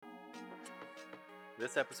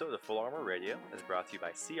This episode of Full Armor Radio is brought to you by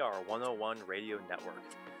CR101 Radio Network.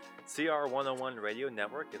 CR101 Radio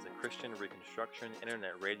Network is a Christian Reconstruction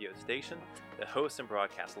internet radio station that hosts and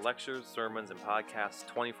broadcasts lectures, sermons, and podcasts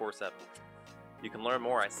 24/7. You can learn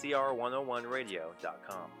more at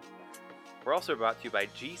cr101radio.com. We're also brought to you by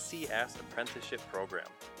GCS Apprenticeship Program,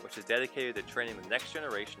 which is dedicated to training the next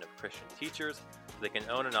generation of Christian teachers so they can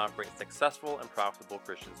own and operate successful and profitable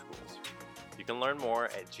Christian schools. You can learn more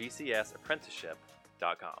at gcsapprenticeship.com.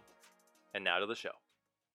 And now to the show.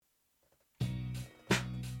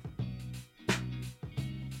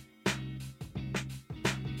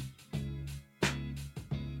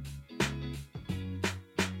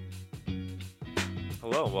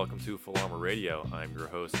 Hello and welcome to Full Armor Radio. I'm your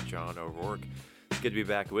host, John O'Rourke. It's good to be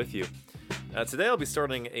back with you. Today I'll be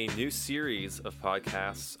starting a new series of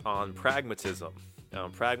podcasts on pragmatism.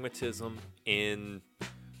 Pragmatism in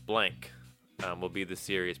blank will be the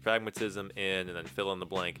series. Pragmatism in, and then fill in the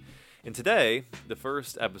blank. And today, the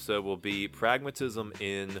first episode will be pragmatism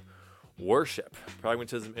in worship.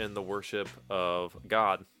 Pragmatism in the worship of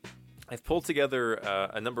God. I've pulled together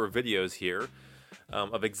a number of videos here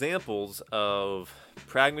of examples of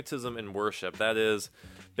pragmatism in worship. That is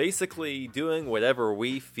basically doing whatever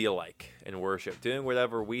we feel like in worship, doing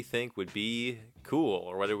whatever we think would be cool,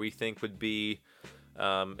 or whatever we think would be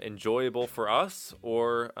enjoyable for us,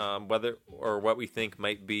 or what we think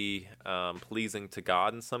might be pleasing to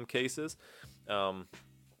God in some cases.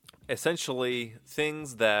 Essentially,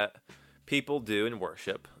 things that people do in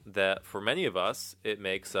worship that for many of us, it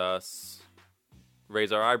makes us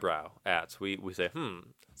raise our eyebrow at. We say,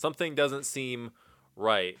 something doesn't seem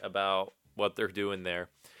right about what they're doing there.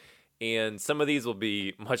 And some of these will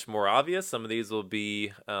be much more obvious. Some of these will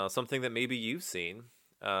be something that maybe you've seen.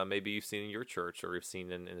 Maybe you've seen in your church, or you've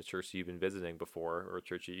seen in a church you've been visiting before, or a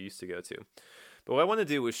church you used to go to. But what I want to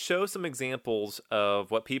do is show some examples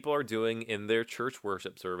of what people are doing in their church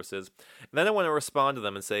worship services. And then I want to respond to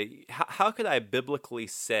them and say, how could I biblically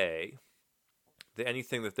say that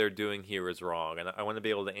anything that they're doing here is wrong? And I want to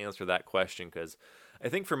be able to answer that question, because I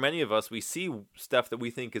think for many of us, we see stuff that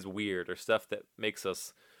we think is weird, or stuff that makes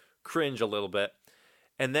us cringe a little bit.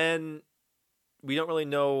 And then we don't really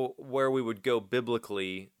know where we would go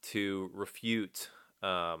biblically to refute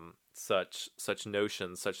such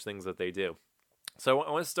notions, such things that they do. So I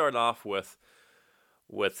want to start off with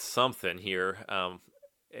something here,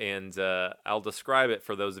 and I'll describe it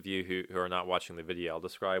for those of you who are not watching the video. I'll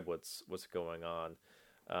describe what's going on.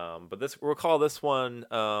 But we'll call this one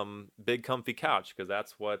Big Comfy Couch, because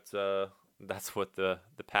that's what the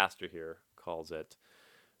pastor here calls it.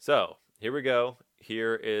 So here we go.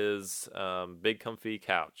 Here is Big Comfy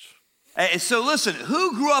Couch. Hey, so listen,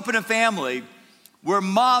 who grew up in a family where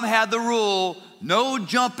mom had the rule, no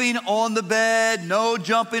jumping on the bed, no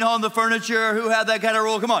jumping on the furniture? Who had that kind of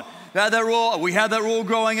rule? Come on. Who had that rule? We had that rule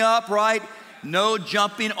growing up, right? No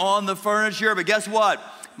jumping on the furniture. But guess what?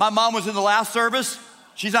 My mom was in the last service.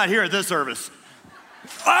 She's not here at this service.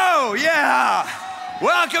 Oh, yeah.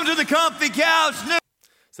 Welcome to the Comfy Couch.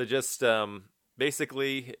 So just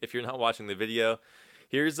basically, if you're not watching the video,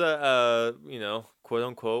 here's a quote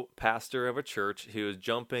unquote pastor of a church who is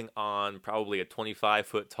jumping on probably a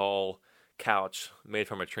 25-foot tall couch made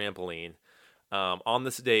from a trampoline on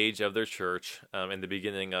the stage of their church in the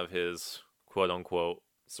beginning of his quote unquote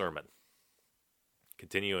sermon.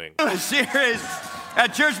 Continuing. Series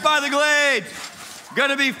at Church by the Glades.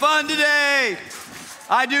 Gonna be fun today.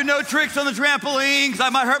 I do no tricks on the trampoline because I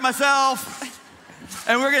might hurt myself.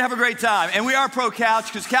 And we're going to have a great time. And we are pro-couch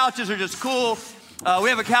because couches are just cool. We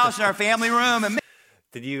have a couch in our family room. And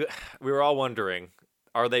we were all wondering,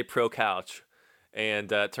 are they pro-couch? And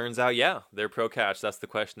turns out, yeah, they're pro-couch. That's the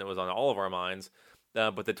question that was on all of our minds.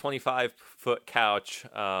 But the 25-foot couch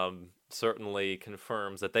certainly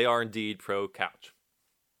confirms that they are indeed pro-couch.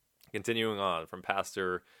 Continuing on from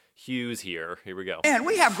Pastor Hughes here. Here we go. Man,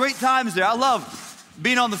 we have great times there. I love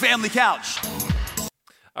being on the family couch.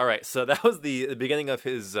 All right, so that was the beginning of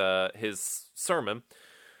his sermon,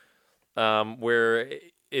 where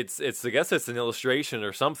it's I guess it's an illustration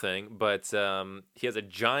or something, but he has a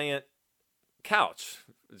giant couch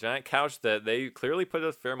that they clearly put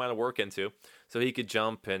a fair amount of work into, so he could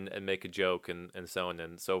jump and make a joke and so on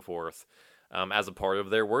and so forth as a part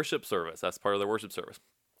of their worship service. That's part of their worship service.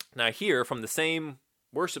 Now here, from the same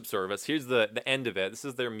worship service, here's the end of it. This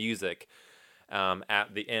is their music.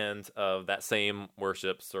 At the end of that same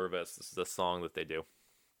worship service. This is a song that they do.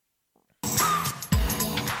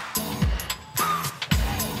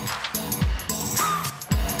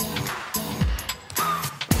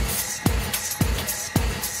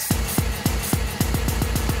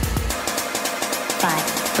 5,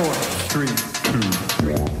 4, 3, 2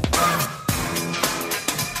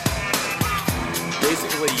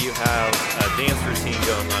 you have a dance routine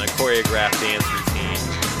going on, a choreographed dance routine.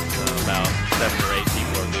 About 7 or 8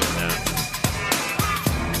 people are doing that.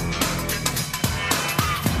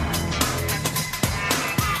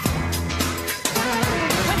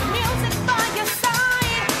 With music by your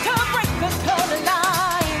side to break the color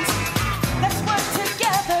lines, let's work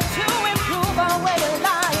together to improve our way of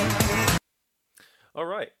life. All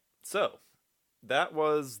right, so that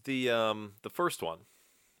was the first one.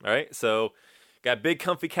 All right, so got a big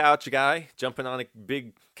comfy couch guy jumping on a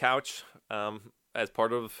big couch as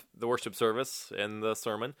part of the worship service and the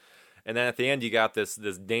sermon. And then at the end, you got this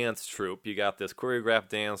dance troupe. You got this choreographed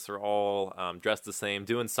dance. They're all dressed the same,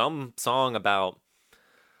 doing some song about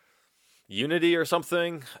unity or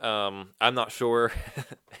something. I'm not sure.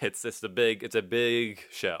 It's a big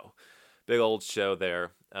show, big old show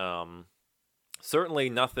there. Certainly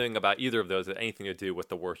nothing about either of those has anything to do with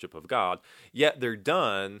the worship of God. Yet they're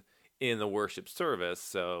done in the worship service,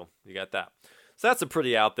 so you got that. So that's a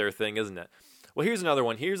pretty out there thing, isn't it? Well, here's another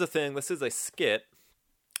one. Here's a thing. This is a skit,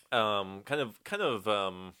 kind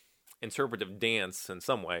of interpretive dance in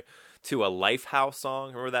some way to a Lifehouse song.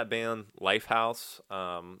 Remember that band, Lifehouse?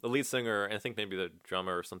 The lead singer, and I think maybe the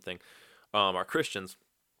drummer or something, are Christians.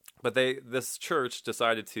 But this church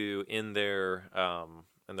decided to, in the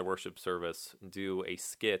worship service, do a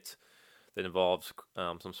skit that involves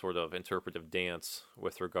some sort of interpretive dance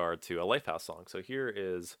with regard to a Lifehouse song. So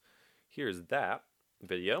here's that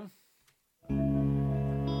video.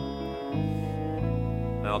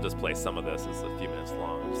 And I'll just play some of this. It's a few minutes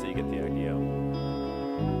long, so you get the idea.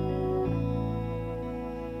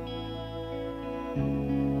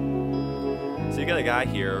 So you got a guy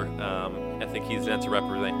here. I think he's meant to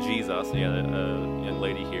represent Jesus. You got a young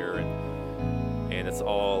lady here, and it's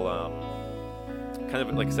all kind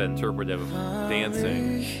of, like I said, interpretive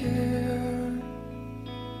dancing,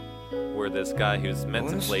 where this guy who's meant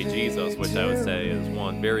to play Jesus, which I would say is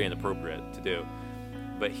one very inappropriate to do,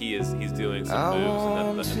 but he's doing some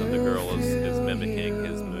moves, and then the girl is mimicking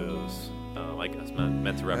his moves. I guess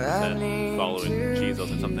meant to represent following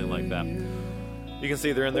Jesus or something like that. You can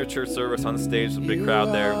see they're in their church service on stage, there's a big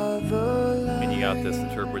crowd there, and you got this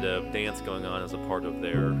interpretive dance going on as a part of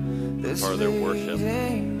their worship.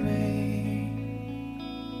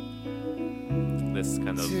 This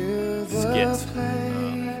kind of skit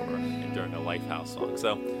during a Lifehouse song.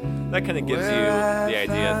 So that kind of gives you the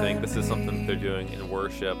idea. I think this is something that they're doing in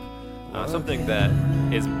worship, something that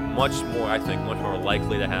is much more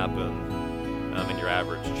likely to happen in your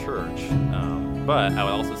average church. But I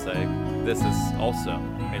would also say this is also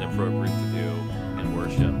inappropriate to do in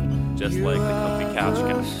worship, just like the comfy couch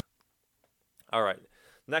guy. All right,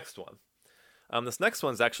 next one. This next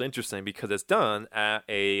one's actually interesting because it's done at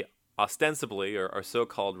a ostensibly or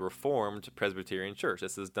so-called Reformed Presbyterian church.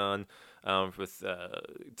 This is done with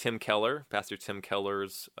Tim Keller, Pastor Tim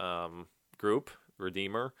Keller's group,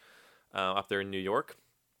 Redeemer, up there in New York.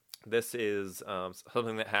 This is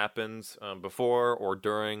something that happens before or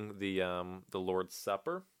during the Lord's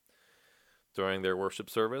Supper, during their worship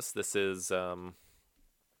service. This is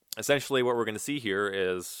essentially what we're going to see here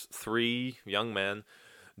is 3 young men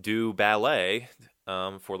do ballet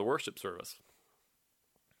for the worship service.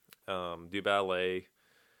 Do ballet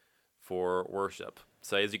for worship.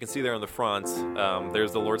 So as you can see there on the front,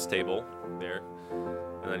 there's the Lord's table there,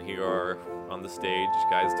 and then here are on the stage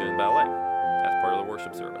guys doing ballet as part of the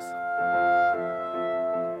worship service.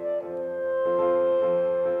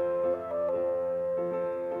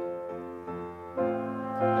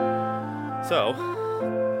 So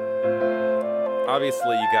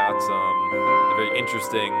obviously you got a very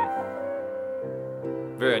interesting,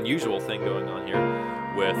 very unusual thing going on here,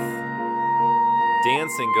 with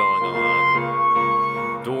dancing going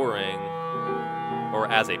on during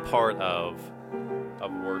or as a part of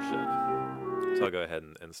worship. So I'll go ahead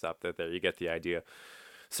and stop that there. You get the idea.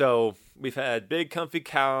 So we've had big comfy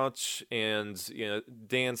couch and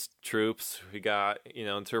dance troupes. We got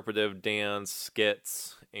interpretive dance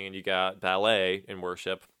skits, and you got ballet in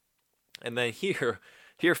worship. And then here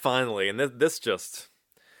finally, and this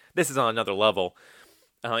is on another level.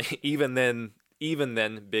 Even then,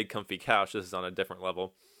 big comfy couch, this is on a different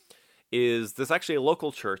level. Is this actually a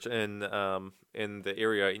local church in the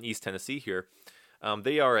area in East Tennessee here?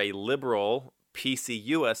 They are a liberal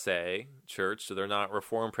PCUSA church, so they're not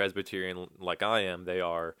Reformed Presbyterian like I am. They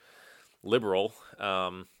are liberal,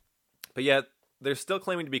 but yet they're still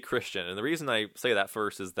claiming to be Christian. And the reason I say that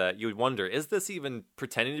first is that you would wonder, is this even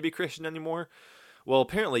pretending to be Christian anymore? Well,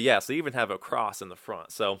 apparently yes. They even have a cross in the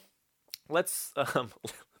front. So let's.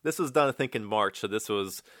 This was done, I think, in March. So this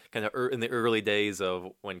was kind of in the early days of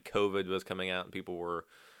when COVID was coming out and people were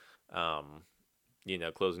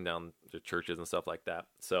closing down the churches and stuff like that.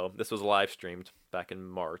 So this was live streamed back in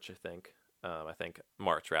March, I think.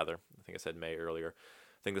 March rather. I think I said May earlier.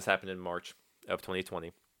 I think this happened in March of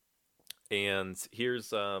 2020. And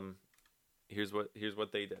here's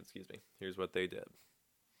what they did. Excuse me. Here's what they did.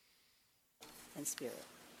 And spirit.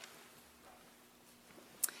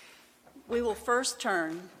 We will first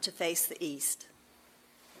turn to face the east.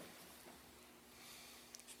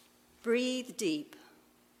 Breathe deep.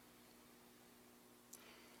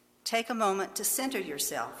 Take a moment to center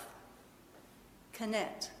yourself.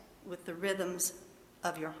 Connect with the rhythms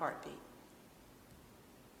of your heartbeat.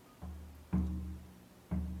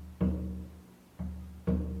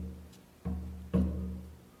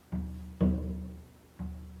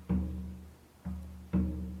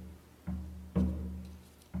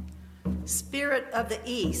 Spirit of the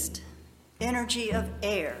East, energy of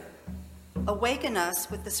air, awaken us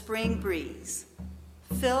with the spring breeze.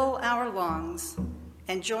 Fill our lungs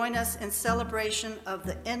and join us in celebration of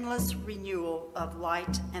the endless renewal of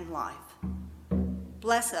light and life.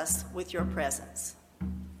 Bless us with your presence.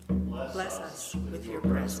 Bless us with your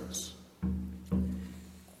presence.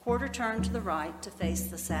 Quarter turn to the right to face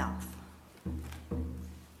the south.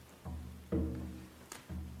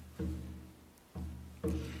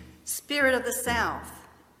 Spirit of the South,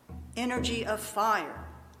 energy of fire,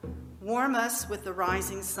 warm us with the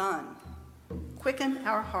rising sun. Quicken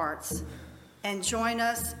our hearts and join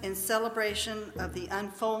us in celebration of the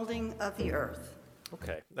unfolding of the earth.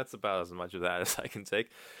 Okay, that's about as much of that as I can take.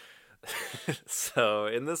 So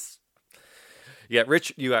in this,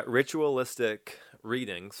 you got ritualistic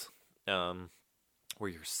readings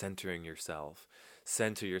where you're centering yourself.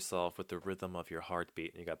 Center yourself with the rhythm of your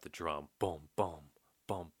heartbeat, and you got the drum, boom, boom,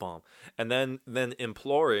 boom, boom, and then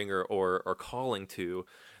imploring or calling to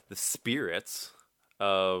the spirits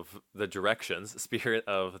of the directions, spirit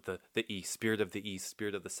of the east, spirit of the east,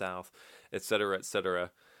 spirit of the south, etc.,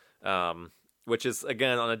 etc., which is,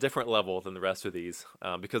 again, on a different level than the rest of these,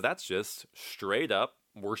 because that's just straight up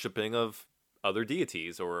worshiping of other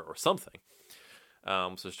deities or something.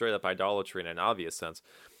 So straight up idolatry in an obvious sense.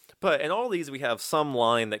 But in all these, we have some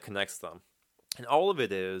line that connects them. And all of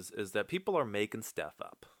it is that people are making stuff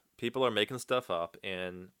up. People are making stuff up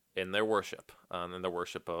in their worship, in the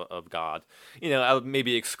worship of God. I would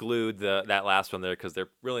maybe exclude that last one there because they're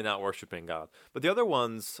really not worshiping God. But the other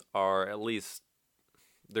ones are, at least,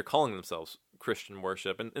 they're calling themselves Christian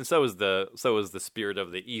worship, and so is the Spirit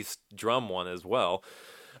of the East drum one as well.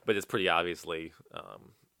 But it's pretty obviously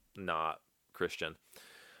not Christian.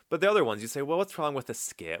 But the other ones, you say, well, what's wrong with a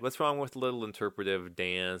skit? What's wrong with a little interpretive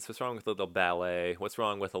dance? What's wrong with a little ballet? What's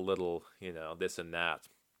wrong with a little, this and that?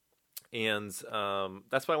 And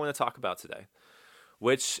that's what I want to talk about today,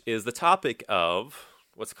 which is the topic of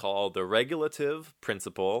what's called the regulative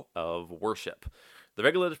principle of worship. The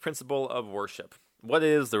regulative principle of worship. What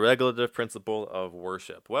is the regulative principle of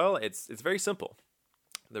worship? Well, it's very simple.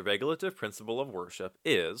 The regulative principle of worship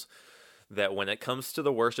is that when it comes to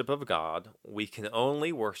the worship of God, we can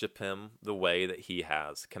only worship Him the way that He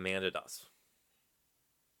has commanded us.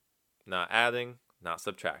 Not adding, not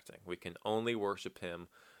subtracting. We can only worship Him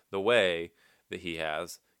the way that He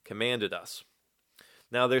has commanded us.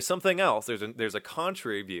 Now, there's something else. There's a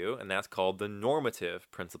contrary view, and that's called the normative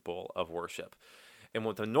principle of worship. And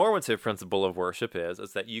what the normative principle of worship is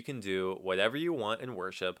that you can do whatever you want in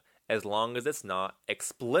worship as long as it's not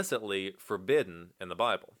explicitly forbidden in the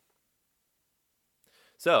Bible.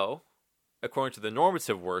 So, according to the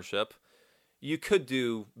normative worship, you could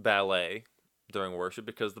do ballet during worship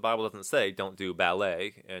because the Bible doesn't say don't do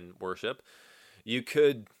ballet in worship. You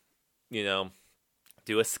could,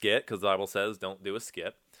 do a skit because the Bible says don't do a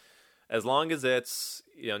skit. As long as it's,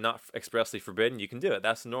 not expressly forbidden, you can do it.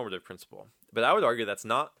 That's the normative principle. But I would argue that's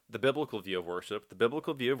not the biblical view of worship. The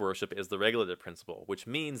biblical view of worship is the regulative principle, which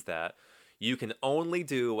means that you can only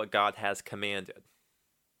do what God has commanded.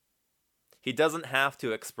 He doesn't have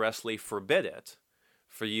to expressly forbid it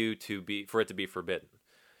for it to be forbidden.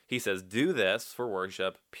 He says, do this for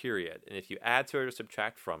worship, period. And if you add to it or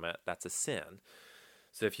subtract from it, that's a sin.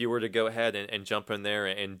 So if you were to go ahead and jump in there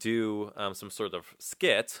and do some sort of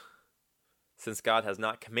skit, since God has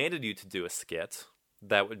not commanded you to do a skit,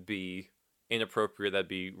 that would be inappropriate, that'd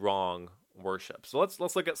be wrong worship. So let's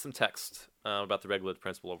look at some text about the regulative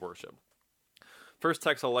principle of worship. First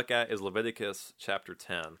text I'll look at is Leviticus chapter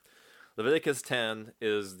 10. Leviticus 10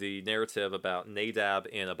 is the narrative about Nadab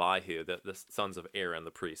and Abihu, the sons of Aaron,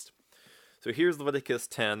 the priest. So here's Leviticus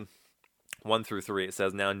 10, 1 through 3. It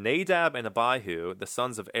says, Now Nadab and Abihu, the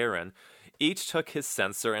sons of Aaron, each took his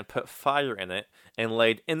censer and put fire in it, and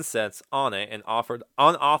laid incense on it, and offered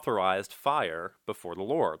unauthorized fire before the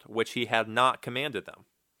Lord, which he had not commanded them.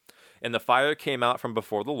 And the fire came out from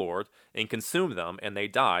before the Lord, and consumed them, and they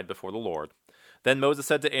died before the Lord. Then Moses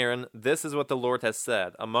said to Aaron, "This is what the Lord has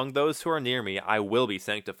said, Among those who are near me I will be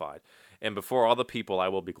sanctified, and before all the people I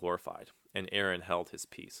will be glorified." And Aaron held his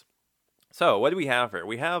peace. So, what do we have here?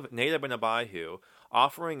 We have Nadab and Abihu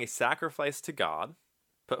offering a sacrifice to God,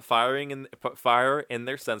 put fire in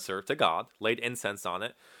their censer to God, laid incense on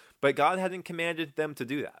it, but God hadn't commanded them to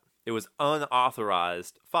do that. It was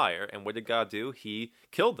unauthorized fire, and what did God do? He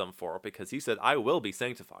killed them for it, because he said, "I will be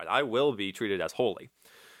sanctified. I will be treated as holy."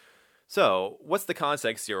 So, what's the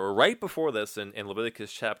context here? Right before this, in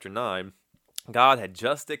Leviticus chapter 9, God had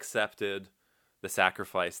just accepted the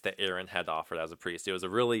sacrifice that Aaron had offered as a priest. It was a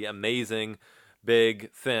really amazing,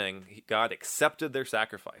 big thing. God accepted their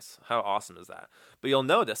sacrifice. How awesome is that? But you'll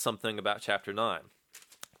notice something about chapter 9,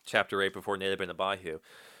 chapter 8 before Nadab and Abihu.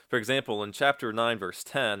 For example, in chapter 9, verse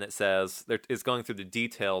 10, it says, it's going through the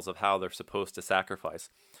details of how they're supposed to sacrifice.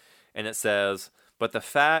 And it says, "But the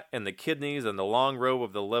fat and the kidneys and the long robe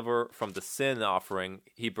of the liver from the sin offering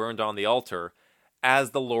he burned on the altar,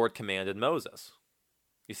 as the Lord commanded Moses."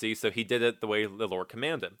 You see, so he did it the way the Lord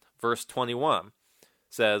commanded. Verse 21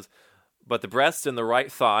 says, "But the breast and the right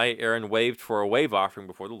thigh Aaron waved for a wave offering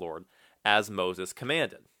before the Lord, as Moses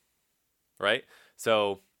commanded." Right?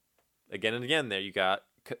 So, again and again there,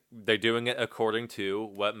 they're doing it according to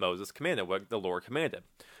what Moses commanded, what the Lord commanded.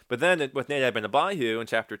 But then with Nadab and Abihu in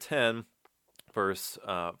chapter 10, verse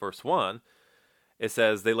 1, it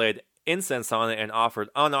says, "They laid incense on it and offered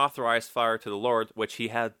unauthorized fire to the Lord, which he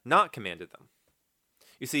had not commanded them."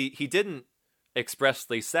 You see, he didn't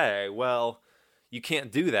expressly say, "Well, you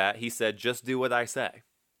can't do that." He said, "Just do what I say.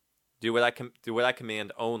 Do what I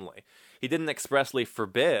command only." He didn't expressly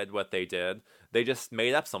forbid what they did. They just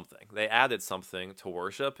made up something. They added something to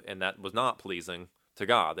worship, and that was not pleasing to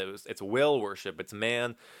God. It's will worship. It's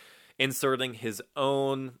man inserting his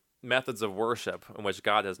own methods of worship in which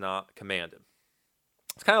God has not commanded.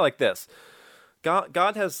 It's kind of like this.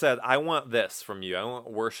 God has said, "I want this from you. I want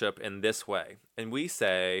worship in this way." And we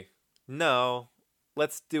say, "No,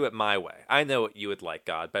 let's do it my way. I know what you would like,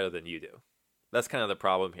 God, better than you do." That's kind of the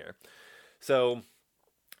problem here. So,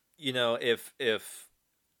 if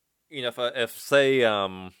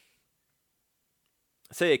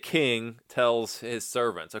say a king tells his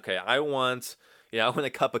servants, "Okay, I want a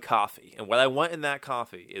cup of coffee, and what I want in that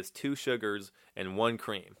coffee is 2 sugars and 1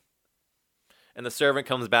 cream." And the servant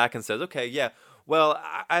comes back and says, "Okay, yeah, well,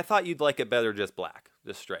 I thought you'd like it better just black,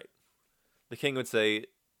 just straight." The king would say,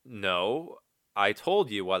 "No, I told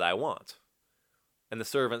you what I want." And the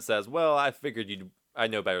servant says, "Well, I figured I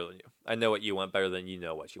know better than you. I know what you want better than you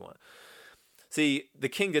know what you want." See, the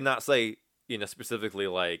king did not say, specifically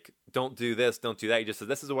like, "Don't do this, don't do that." He just said,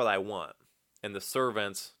 "This is what I want." And the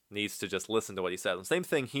servant needs to just listen to what he says. And same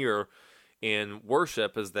thing here in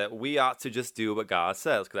worship is that we ought to just do what God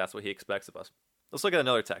says, because that's what he expects of us. Let's look at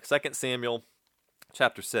another text, 2 Samuel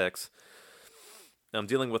chapter 6. I'm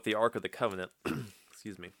dealing with the Ark of the Covenant.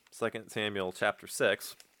 Excuse me. 2 Samuel chapter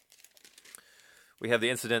 6. We have the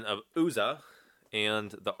incident of Uzzah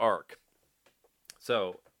and the Ark.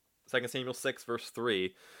 So, 2 Samuel 6, verse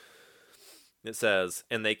 3, it says,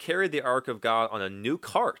 "And they carried the Ark of God on a new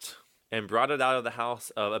cart, and brought it out of the house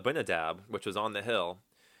of Abinadab, which was on the hill.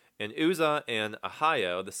 And Uzzah and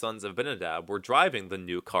Ahio, the sons of Abinadab, were driving the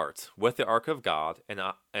new cart with the Ark of God, and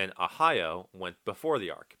Ahio went before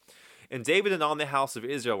the Ark. And David and all the house of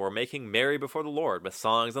Israel were making merry before the Lord, with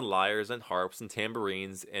songs and lyres and harps and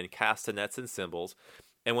tambourines and castanets and cymbals.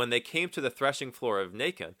 And when they came to the threshing floor of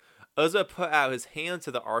Nacon, Uzzah put out his hand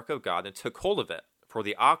to the Ark of God and took hold of it, for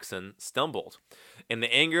the oxen stumbled. And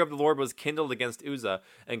the anger of the Lord was kindled against Uzzah,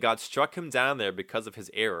 and God struck him down there because of his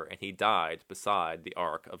error, and he died beside the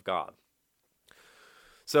Ark of God."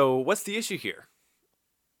 So what's the issue here?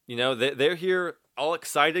 They're here all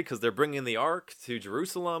excited because they're bringing the Ark to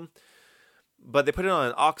Jerusalem, but they put it on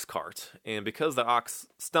an ox cart, and because the ox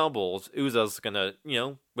stumbled, Uzzah's going to,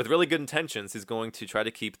 with really good intentions, he's going to try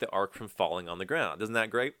to keep the Ark from falling on the ground. Isn't that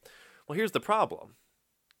great? Well, here's the problem.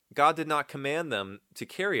 God did not command them to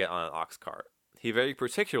carry it on an ox cart. He very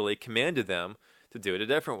particularly commanded them to do it a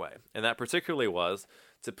different way. And that particularly was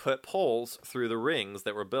to put poles through the rings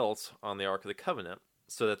that were built on the Ark of the Covenant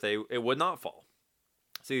so that it would not fall.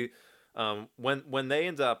 See, when they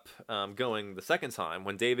end up going the second time,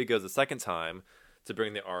 when David goes the second time to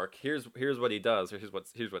bring the Ark, here's what he does. Here's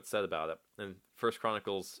what's said about it. In 1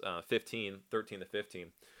 Chronicles 15, 13 to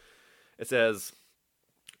 15, it says,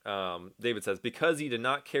 David says, "Because ye did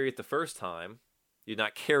not carry it the first time, You did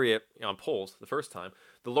not carry it on poles the first time.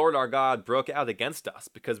 The Lord our God broke out against us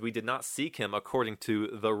because we did not seek him according to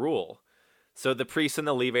the rule. So the priests and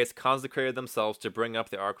the Levites consecrated themselves to bring up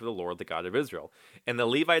the ark of the Lord, the God of Israel. And the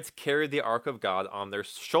Levites carried the ark of God on their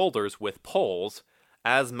shoulders with poles,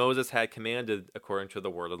 as Moses had commanded according to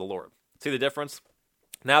the word of the Lord. See the difference?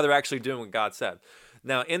 Now they're actually doing what God said.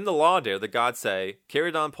 Now in the law there, the God say, carry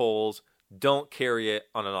it on poles, don't carry it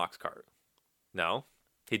on an ox cart. No,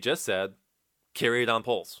 he just said, carry it on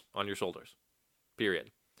poles on your shoulders.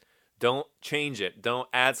 Period. Don't change it. Don't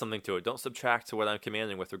add something to it. Don't subtract to what I'm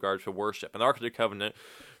commanding with regard to worship. And the Ark of the Covenant,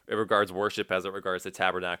 it regards worship as it regards the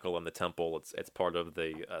tabernacle and the temple. It's part of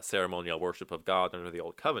the ceremonial worship of God under the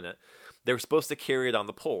Old Covenant. They were supposed to carry it on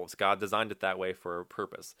the poles. God designed it that way for a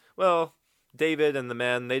purpose. Well, David and the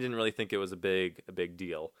men, they didn't really think it was a big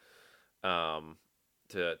deal to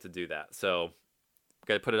do that. So,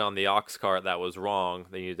 got to put it on the ox cart. That was wrong.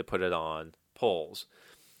 They needed to put it on poles.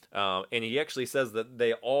 And he actually says that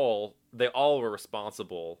they all were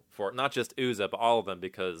responsible for it, not just Uzzah, but all of them,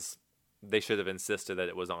 because they should have insisted that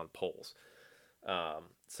it was on poles.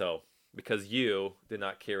 So because you did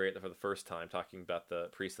not carry it for the first time, talking about the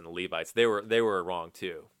priests and the Levites, they were wrong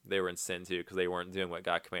too. They were in sin too because they weren't doing what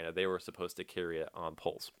God commanded. They were supposed to carry it on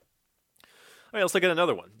poles. All right, let's look at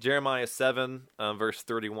another one. Jeremiah 7, verse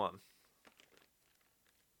 31.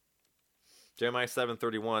 Jeremiah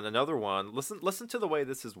 7:31, another one. Listen to the way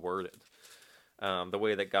this is worded. The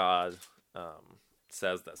way that God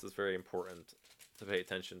says this is very important to pay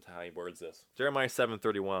attention to how he words this. Jeremiah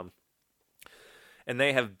 7:31. And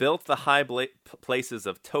they have built the high places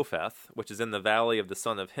of Topheth, which is in the valley of the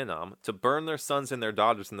son of Hinnom, to burn their sons and their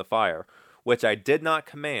daughters in the fire, which I did not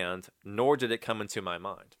command, nor did it come into my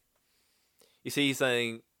mind. You see, he's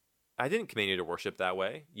saying, I didn't command you to worship that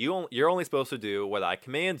way. You're only supposed to do what I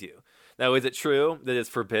command you. Now, is it true that it's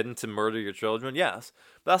forbidden to murder your children? Yes,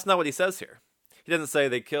 but that's not what he says here. He doesn't say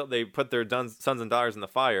they put their sons and daughters in the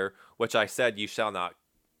fire, which I said you shall not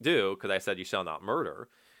do, because I said you shall not murder.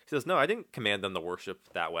 He says, no, I didn't command them to worship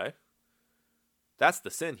that way. That's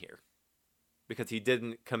the sin here, because he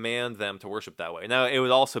didn't command them to worship that way. Now, it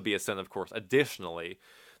would also be a sin, of course, additionally,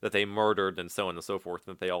 that they murdered and so on and so forth,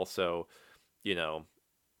 and that they also,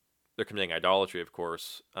 they're committing idolatry, of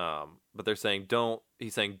course, but they're saying don't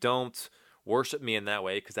worship me in that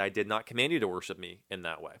way because I did not command you to worship me in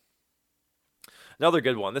that way. Another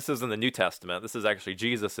good one. This is in the New Testament. This is actually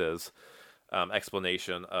Jesus's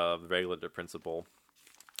explanation of the regulative principle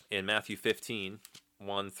in Matthew 15,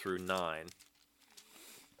 1 through 9.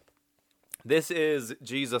 This is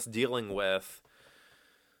Jesus dealing with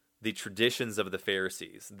the traditions of the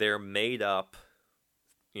Pharisees. They're made up,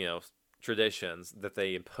 traditions that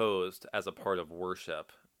they imposed as a part of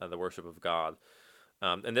worship, the worship of God.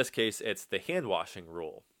 In this case, it's the hand-washing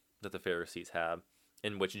rule that the Pharisees had,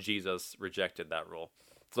 in which Jesus rejected that rule.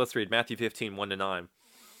 So let's read Matthew 15, 1 to 9.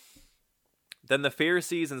 Then the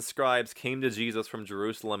Pharisees and scribes came to Jesus from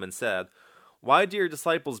Jerusalem and said, Why do your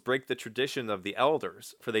disciples break the tradition of the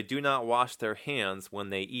elders? For they do not wash their hands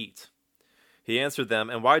when they eat. He answered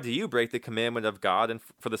them, And why do you break the commandment of God and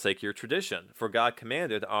for the sake of your tradition? For God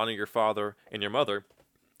commanded, Honor your father and your mother.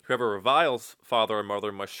 Whoever reviles father or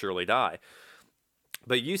mother must surely die.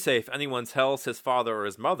 But you say, if anyone tells his father or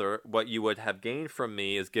his mother, What you would have gained from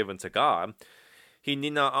me is given to God, he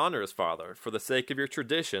need not honor his father. For the sake of your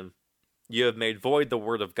tradition, you have made void the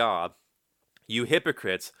word of God. You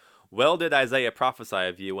hypocrites, well did Isaiah prophesy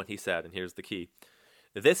of you when he said, and here's the key,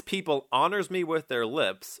 This people honors me with their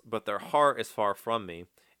lips, but their heart is far from me.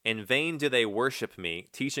 In vain do they worship me,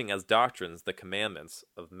 teaching as doctrines the commandments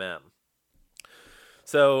of men.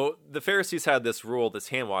 So the Pharisees had this rule, this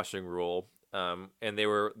hand-washing rule, and they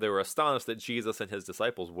were astonished that Jesus and his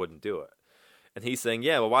disciples wouldn't do it. And he's saying,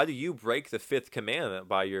 yeah, well, why do you break the fifth commandment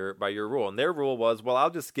by your rule? And their rule was, well, I'll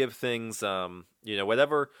just give things,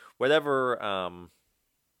 whatever.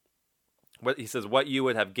 What he says, what you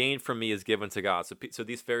would have gained from me is given to God. So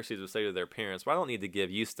these Pharisees would say to their parents, well, I don't need to give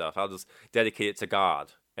you stuff. I'll just dedicate it to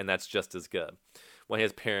God, and that's just as good. When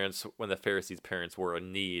the Pharisees' parents were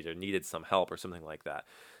in need or needed some help or something like that.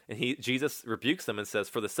 And Jesus rebukes them and says,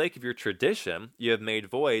 for the sake of your tradition, you have made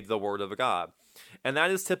void the word of God. And that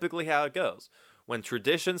is typically how it goes. When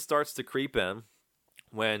tradition starts to creep in,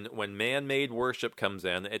 when man-made worship comes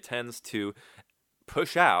in, it tends to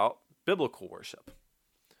push out biblical worship.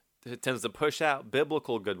 It tends to push out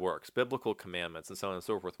biblical good works, biblical commandments, and so on and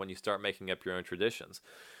so forth when you start making up your own traditions.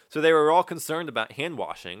 So they were all concerned about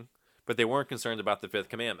hand-washing, but they weren't concerned about the fifth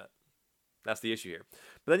commandment. That's the issue here.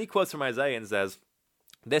 But then he quotes from Isaiah and says,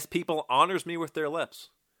 this people honors me with their lips.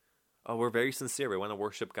 Oh, we're very sincere. We want to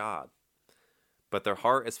worship God. but their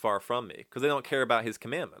heart is far from me, because they don't care about his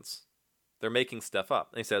commandments. They're making stuff up.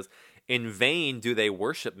 And he says, in vain do they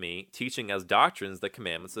worship me, teaching as doctrines the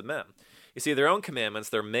commandments of men. You see, their own commandments,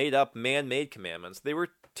 they're made up, man-made commandments. They were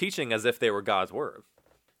teaching as if they were God's word.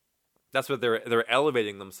 That's what they're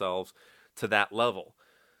elevating themselves to that level.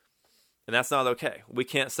 And that's not okay. We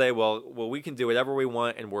can't say, well, we can do whatever we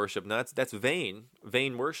want in worship. No, that's vain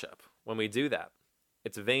worship when we do that.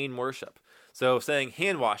 It's vain worship. So saying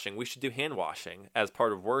hand washing, we should do hand washing as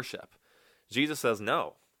part of worship. Jesus says,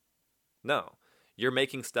 no, you're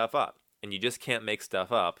making stuff up, and you just can't make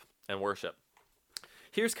stuff up and worship.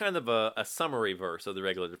 Here's kind of a summary verse of the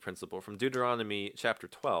regulative principle from Deuteronomy chapter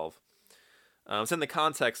 12. It's in the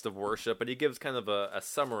context of worship, but he gives kind of a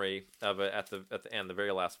summary of it at the end, the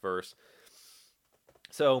very last verse.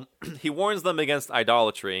 So he warns them against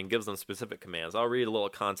idolatry and gives them specific commands. I'll read a little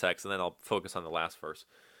context, and then I'll focus on the last verse.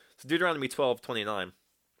 So Deuteronomy 12:29.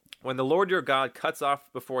 When the Lord your God cuts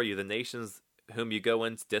off before you the nations whom you go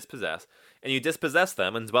in to dispossess, and you dispossess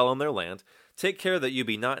them and dwell on their land, take care that you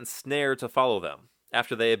be not ensnared to follow them,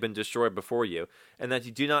 after they have been destroyed before you, and that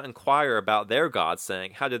you do not inquire about their gods,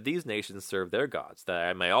 saying, how did these nations serve their gods, that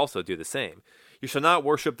I may also do the same? You shall not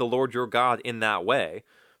worship the Lord your God in that way,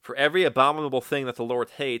 for every abominable thing that the Lord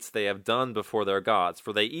hates they have done before their gods,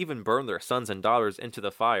 for they even burn their sons and daughters into the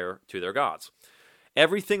fire to their gods.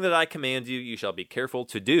 Everything that I command you, you shall be careful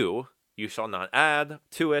to do. You shall not add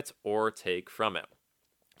to it or take from it.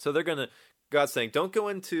 So God's saying, don't go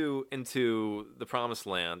into the promised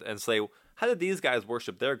land and say, how did these guys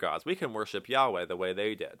worship their gods? We can worship Yahweh the way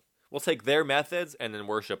they did. We'll take their methods and then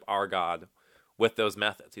worship our God with those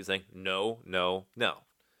methods. He's saying, no.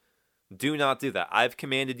 Do not do that. I've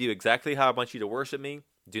commanded you exactly how I want you to worship me.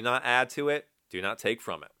 Do not add to it. Do not take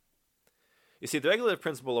from it. You see, the regulative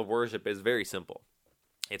principle of worship is very simple.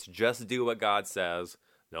 It's just do what God says,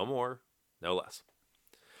 no more, no less.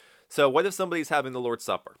 So what if somebody's having the Lord's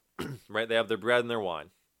Supper, right? They have their bread and their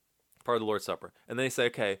wine, part of the Lord's Supper, and they say,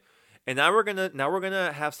 okay, and now we're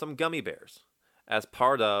gonna have some gummy bears as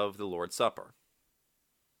part of the Lord's Supper.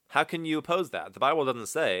 How can you oppose that? The Bible doesn't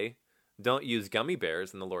say don't use gummy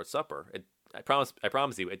bears in the Lord's Supper. I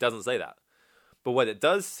promise you, it doesn't say that. But what it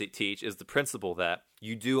does teach is the principle that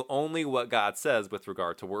you do only what God says with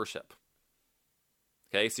regard to worship.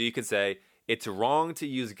 Okay, so you could say it's wrong to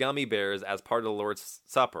use gummy bears as part of the Lord's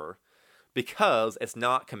Supper because it's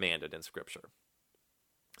commanded in Scripture.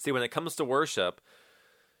 See, when it comes to worship,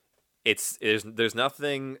 there's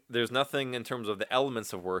nothing in terms of the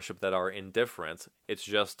elements of worship that are indifferent. It's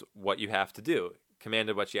just what you have to do,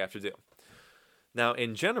 commanded what you have to do. Now,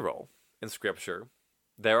 in general, in Scripture,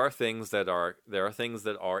 there are things that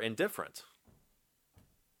are indifferent.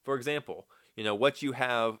 For example, what you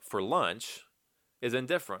have for lunch is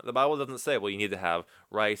indifferent. The Bible doesn't say, well, you need to have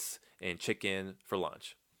rice and chicken for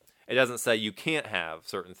lunch. It doesn't say you can't have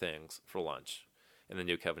certain things for lunch in the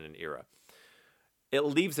New Covenant era. It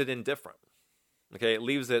leaves it indifferent. Okay, it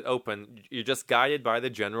leaves it open. You're just guided by the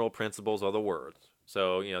general principles of the Word.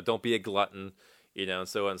 So, don't be a glutton, and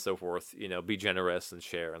so on and so forth. Be generous and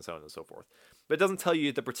share and so on and so forth. But it doesn't tell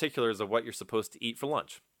you the particulars of what you're supposed to eat for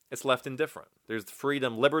lunch. It's left indifferent. There's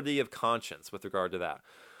freedom, liberty of conscience with regard to that.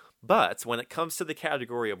 But when it comes to the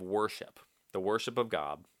category of worship, the worship of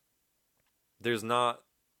God, there's not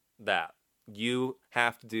that. You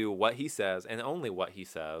have to do what he says and only what he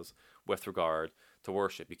says with regard to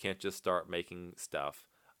worship. You can't just start making stuff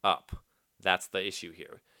up. That's the issue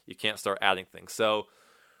here. You can't start adding things. So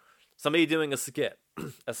somebody doing a skit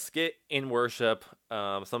in worship,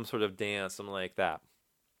 some sort of dance, something like that.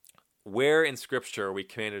 Where in Scripture are we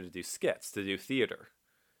commanded to do skits, to do theater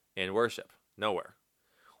in worship? Nowhere.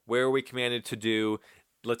 Where are we commanded to do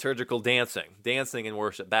liturgical dancing in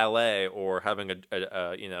worship, ballet, or having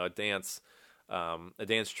a dance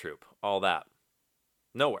troupe? All that,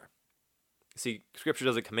 nowhere. See, Scripture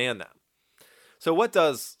doesn't command that. So, what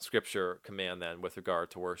does Scripture command then with regard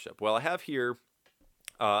to worship? Well, I have here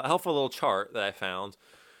a helpful little chart that I found,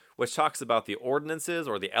 which talks about the ordinances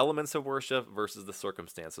or the elements of worship versus the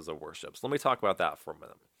circumstances of worship. So, let me talk about that for a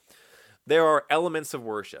minute. There are elements of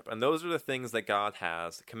worship, and those are the things that God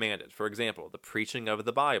has commanded. For example, the preaching of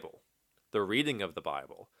the Bible, the reading of the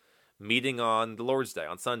Bible, meeting on the Lord's Day,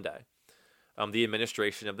 on Sunday, the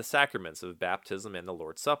administration of the sacraments of baptism and the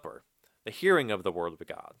Lord's Supper, the hearing of the Word of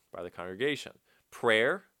God by the congregation,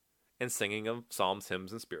 prayer, and singing of psalms,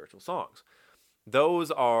 hymns, and spiritual songs.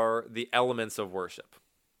 Those are the elements of worship.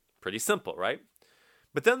 Pretty simple, right?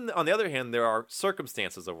 But then, on the other hand, there are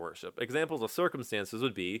circumstances of worship. Examples of circumstances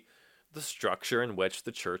would be the structure in which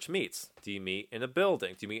the church meets. Do you meet in a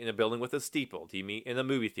building? Do you meet in a building with a steeple? Do you meet in a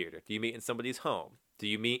movie theater? Do you meet in somebody's home? Do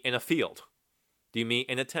you meet in a field? Do you meet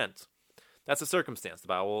in a tent? That's a circumstance. The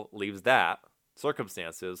Bible leaves that,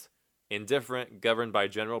 circumstances, indifferent, governed by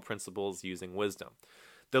general principles using wisdom.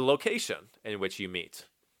 The location in which you meet.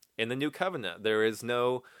 In the New Covenant, there is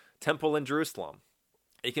no temple in Jerusalem.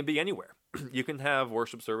 It can be anywhere. You can have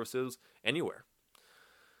worship services anywhere.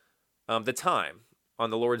 The time on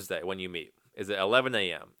the Lord's Day when you meet. Is it 11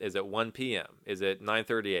 a.m.? Is it 1 p.m.? Is it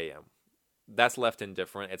 9:30 a.m.? That's left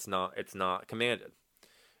indifferent. It's not commanded.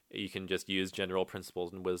 You can just use general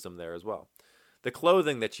principles and wisdom there as well. The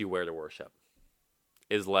clothing that you wear to worship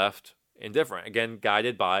is left indifferent. Again,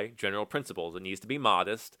 guided by general principles. It needs to be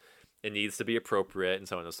modest. It needs to be appropriate, and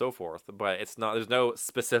so on and so forth. But it's not. There's no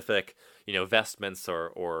specific, vestments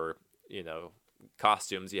or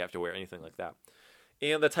costumes you have to wear, anything like that.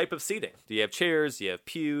 And the type of seating. Do you have chairs? Do you have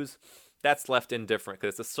pews? That's left indifferent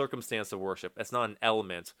because it's a circumstance of worship. It's not an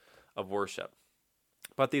element of worship.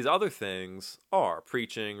 But these other things are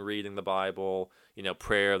preaching, reading the Bible,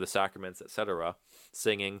 prayer, the sacraments, etc.,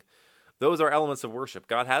 singing. Those are elements of worship.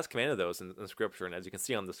 God has commanded those in Scripture, and as you can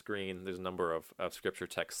see on the screen, there's a number of Scripture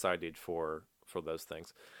texts cited for those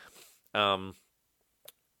things.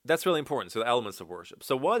 That's really important, so the elements of worship.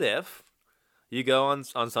 So what if you go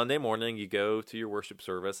on Sunday morning, you go to your worship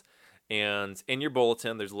service, and in your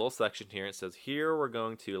bulletin, there's a little section here. It says, here we're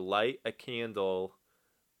going to light a candle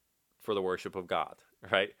for the worship of God,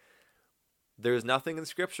 right? There's nothing in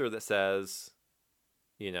Scripture that says,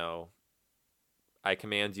 I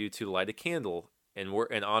command you to light a candle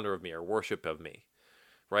in honor of me or worship of me,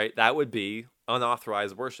 right? That would be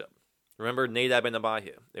unauthorized worship. Remember Nadab and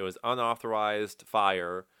Abihu. It was unauthorized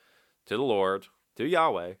fire to the Lord, to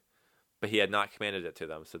Yahweh, but he had not commanded it to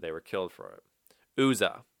them, so they were killed for it.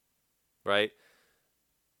 Uzzah, right?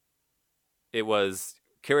 It was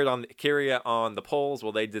carry it on the poles.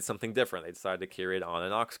 Well, they did something different. They decided to carry it on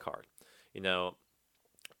an ox cart. The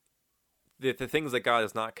things that God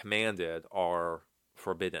has not commanded are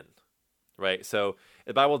forbidden, right? So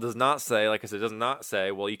the Bible does not say, like I said, it does not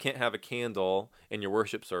say, well, you can't have a candle in your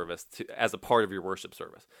worship service as a part of your worship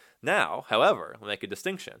service. Now, however, I'll make a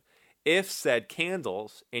distinction. If said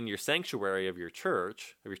candles in your sanctuary of your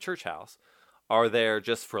church house, are there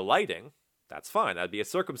just for lighting, that's fine. That'd be a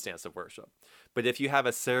circumstance of worship. But if you have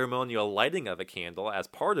a ceremonial lighting of a candle as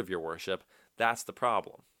part of your worship, that's the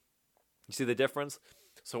problem. You see the difference?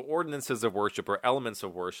 So ordinances of worship or elements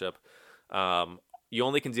of worship, you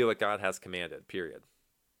only can do what God has commanded, period.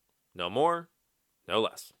 No more, no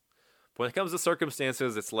less. But when it comes to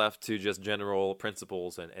circumstances, it's left to just general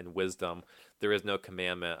principles and wisdom. There is no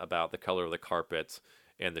commandment about the color of the carpet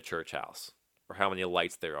in the church house, or how many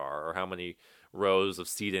lights there are, or how many rows of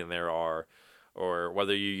seating there are, or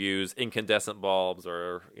whether you use incandescent bulbs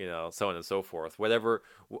or, so on and so forth. Whatever,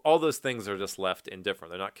 all those things are just left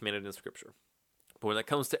indifferent. They're not commanded in Scripture. But when it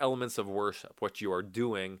comes to elements of worship, what you are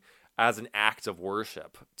doing as an act of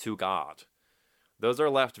worship to God, those are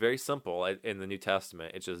left very simple in the New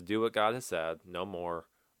Testament. It's just do what God has said, no more,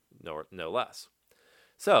 no less.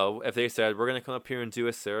 So if they said, we're going to come up here and do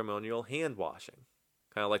a ceremonial hand washing,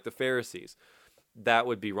 kind of like the Pharisees, that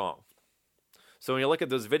would be wrong. So when you look at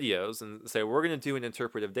those videos and say, we're going to do an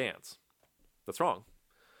interpretive dance, that's wrong.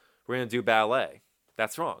 We're going to do ballet,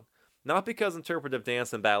 that's wrong. Not because interpretive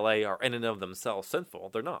dance and ballet are in and of themselves sinful,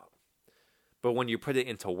 they're not. But when you put it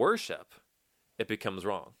into worship, it becomes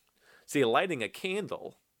wrong. See, lighting a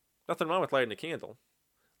candle, nothing wrong with lighting a candle.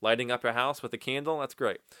 Lighting up your house with a candle, that's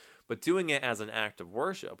great. But doing it as an act of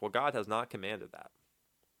worship, well, God has not commanded that.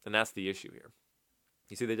 And that's the issue here.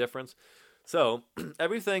 You see the difference? So,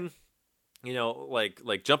 everything,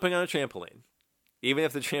 like jumping on a trampoline, even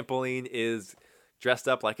if the trampoline is dressed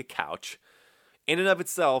up like a couch, in and of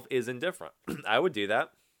itself is indifferent. I would do that,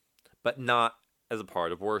 but not as a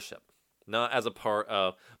part of worship, not as a part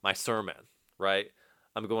of my sermon, right?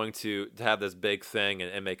 I'm going to have this big thing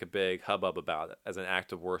and make a big hubbub about it as an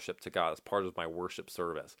act of worship to God, as part of my worship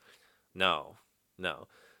service. No.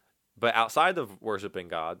 But outside of worshiping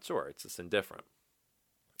God, sure, it's just indifferent.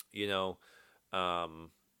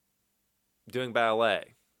 Doing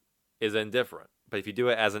ballet is indifferent. But if you do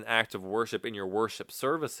it as an act of worship in your worship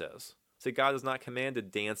services, see, God has not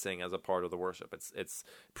commanded dancing as a part of the worship. It's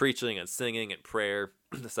preaching and singing and prayer,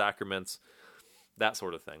 the sacraments, that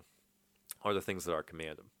sort of thing are the things that are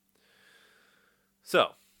commanded.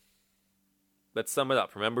 So, let's sum it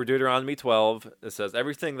up. Remember Deuteronomy 12. It says,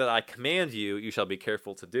 everything that I command you, you shall be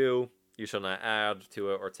careful to do. You shall not add to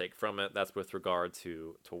it or take from it. That's with regard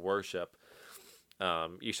to worship.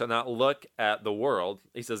 You shall not look at the world.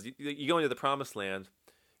 He says, you go into the promised land,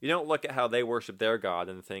 you don't look at how they worship their God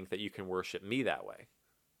and think that you can worship me that way.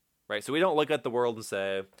 Right? So we don't look at the world and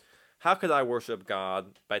say, how could I worship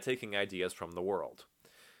God by taking ideas from the world?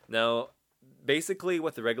 Now, basically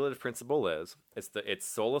what the regulative principle is, it's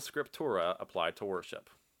sola scriptura applied to worship.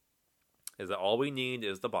 Is that all we need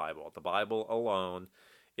is the Bible. The Bible alone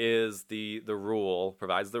is the rule,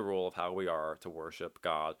 provides the rule of how we are to worship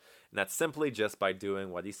God. And that's simply just by doing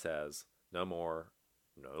what he says, no more,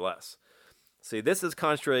 no less. See, this is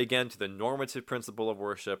contrary again to the normative principle of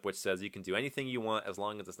worship, which says you can do anything you want as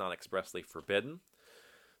long as it's not expressly forbidden.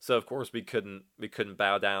 So of course we couldn't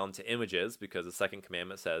bow down to images because the second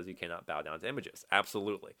commandment says you cannot bow down to images.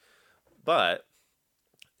 Absolutely. But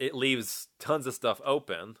it leaves tons of stuff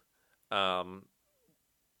open.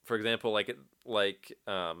 For example,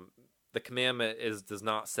 the commandment does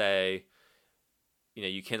not say,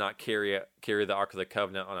 you cannot carry the Ark of the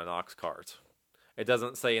Covenant on an ox cart. It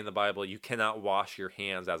doesn't say in the Bible you cannot wash your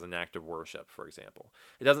hands as an act of worship, for example.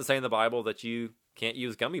 It doesn't say in the Bible that you can't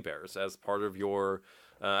use gummy bears as part of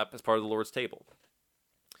as part of the Lord's table.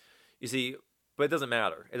 You see, but it doesn't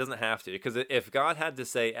matter. It doesn't have to, because if God had to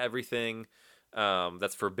say everything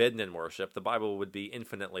that's forbidden in worship, the Bible would be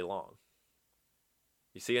infinitely long.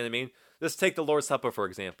 You see what I mean? Let's take the Lord's Supper, for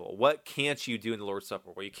example. What can't you do in the Lord's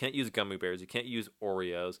Supper? Well, you can't use gummy bears. You can't use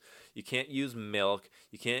Oreos. You can't use milk.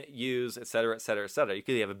 You can't use et cetera, et cetera, et cetera. You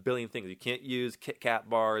could have a billion things. You can't use Kit Kat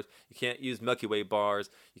bars. You can't use Milky Way bars.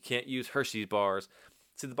 You can't use Hershey's bars.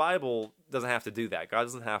 See, the Bible doesn't have to do that. God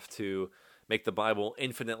doesn't have to make the Bible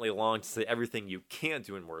infinitely long to say everything you can't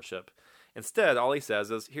do in worship. Instead, all he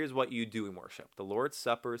says is, here's what you do in worship. The Lord's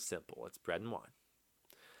Supper is simple. It's bread and wine.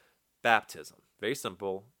 Baptism, very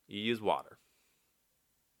simple. You use water.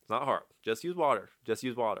 It's not hard. Just use water. Just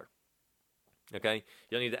use water. Okay? You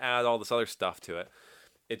don't need to add all this other stuff to it.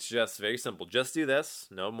 It's just very simple. Just do this.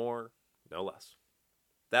 No more, no less.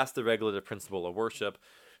 That's the regulative principle of worship.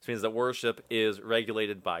 Which means that worship is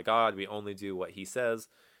regulated by God. We only do what he says.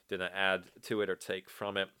 Do not add to it or take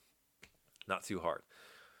from it. Not too hard.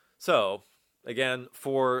 So, again,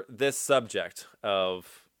 for this subject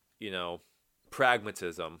of,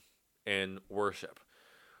 pragmatism in worship,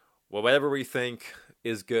 whatever we think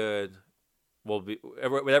is good will be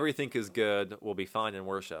fine in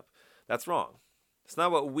worship. That's wrong. It's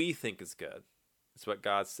not what we think is good. It's what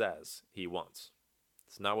God says he wants.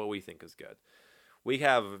 It's not what we think is good. We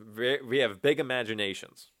have big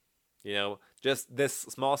imaginations. Just this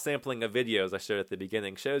small sampling of videos I showed at the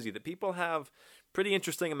beginning shows you that people have pretty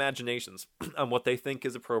interesting imaginations on what they think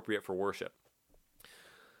is appropriate for worship.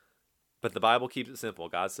 But the Bible keeps it simple.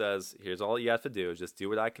 God says, here's all you have to do is just do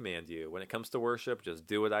what I command you. When it comes to worship, just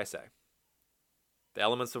do what I say. The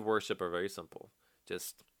elements of worship are very simple.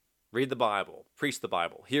 Just read the Bible, preach the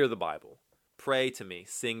Bible, hear the Bible, pray to me,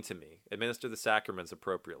 sing to me, administer the sacraments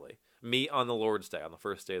appropriately, meet on the Lord's Day, on the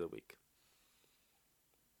first day of the week.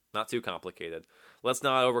 Not too complicated. Let's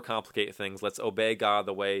not overcomplicate things. Let's obey God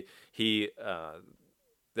the way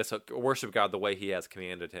let's worship God the way he has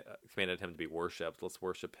commanded him to be worshipped. Let's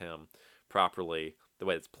worship him properly, the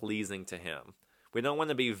way that's pleasing to him. We don't want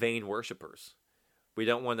to be vain worshipers. We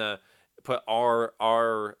don't want to put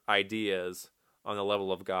our ideas on the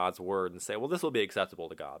level of God's word and say, well, this will be acceptable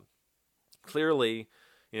to God. Clearly,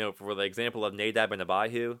 for the example of Nadab and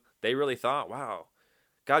Abihu, they really thought, wow,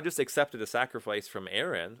 God just accepted a sacrifice from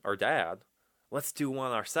Aaron, our dad. Let's do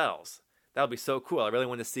one ourselves. That would be so cool. I really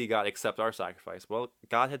want to see God accept our sacrifice. Well,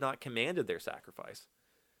 God had not commanded their sacrifice.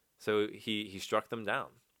 So he struck them down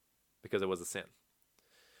because it was a sin.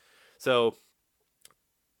 So,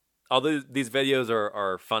 although these videos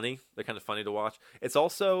are funny, they're kind of funny to watch, it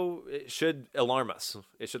should alarm us.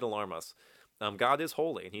 It should alarm us. God is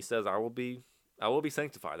holy, and he says, I will be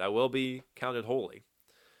sanctified. I will be counted holy.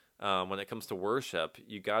 When it comes to worship,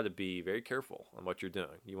 you got to be very careful on what you're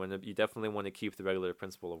doing. You definitely want to keep the regulative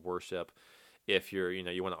principle of worship if you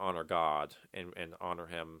want to honor God and honor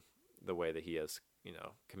him the way that he has,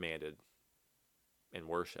 commanded in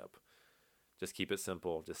worship. Just keep it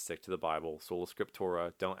simple. Just stick to the Bible, sola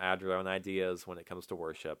scriptura. Don't add your own ideas when it comes to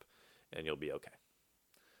worship, and you'll be okay.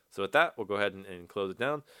 So with that, we'll go ahead and close it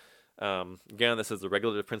down. Again, this is the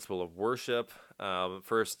regulative principle of worship.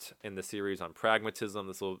 First in the series on pragmatism.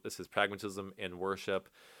 This is pragmatism in worship.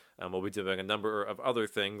 We'll be doing a number of other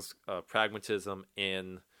things, pragmatism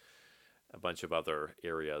in a bunch of other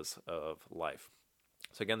areas of life.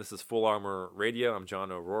 So again, this is Full Armor Radio. I'm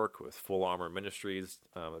John O'Rourke with Full Armor Ministries,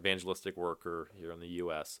 evangelistic worker here in the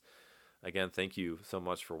U.S. Again, thank you so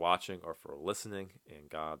much for watching or for listening, and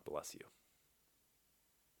God bless you.